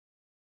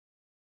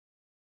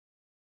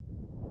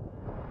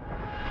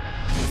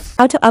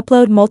How to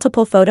upload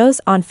multiple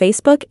photos on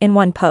Facebook in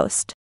one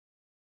post.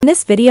 In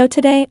this video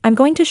today, I'm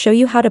going to show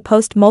you how to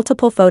post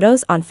multiple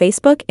photos on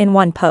Facebook in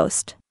one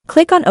post.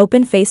 Click on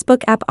Open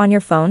Facebook app on your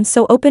phone,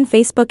 so open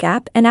Facebook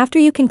app, and after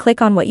you can click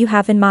on what you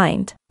have in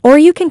mind. Or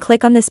you can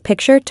click on this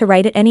picture to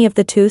write at any of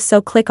the two, so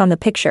click on the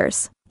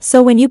pictures.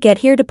 So when you get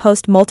here to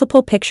post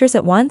multiple pictures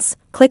at once,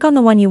 click on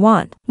the one you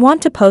want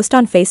to post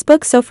on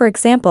Facebook. So for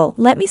example,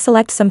 let me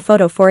select some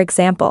photo for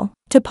example.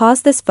 To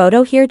pause this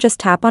photo here, just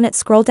tap on it,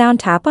 scroll down,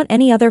 tap on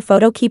any other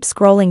photo, keep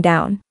scrolling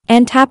down,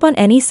 and tap on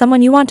any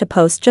someone you want to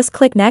post, just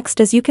click next.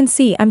 As you can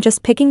see, I'm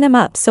just picking them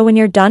up, so when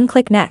you're done,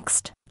 click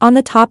next. On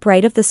the top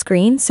right of the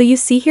screen, so you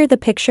see here the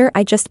picture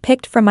I just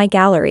picked from my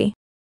gallery.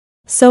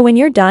 So when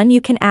you're done,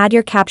 you can add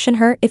your caption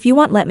here if you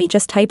want. Let me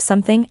just type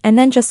something and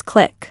then just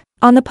click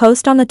on the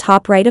post on the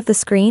top right of the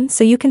screen,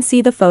 so you can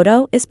see the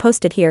photo is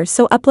posted here.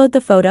 So upload the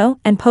photo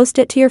and post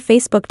it to your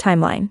Facebook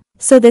timeline.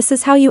 So this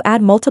is how you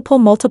add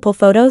multiple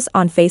photos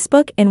on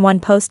Facebook in one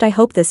post. I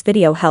hope this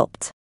video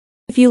helped.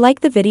 If you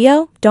like the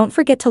video, don't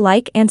forget to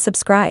like and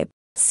subscribe.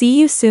 See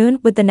you soon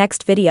with the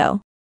next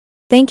video.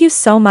 Thank you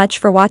so much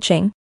for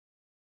watching.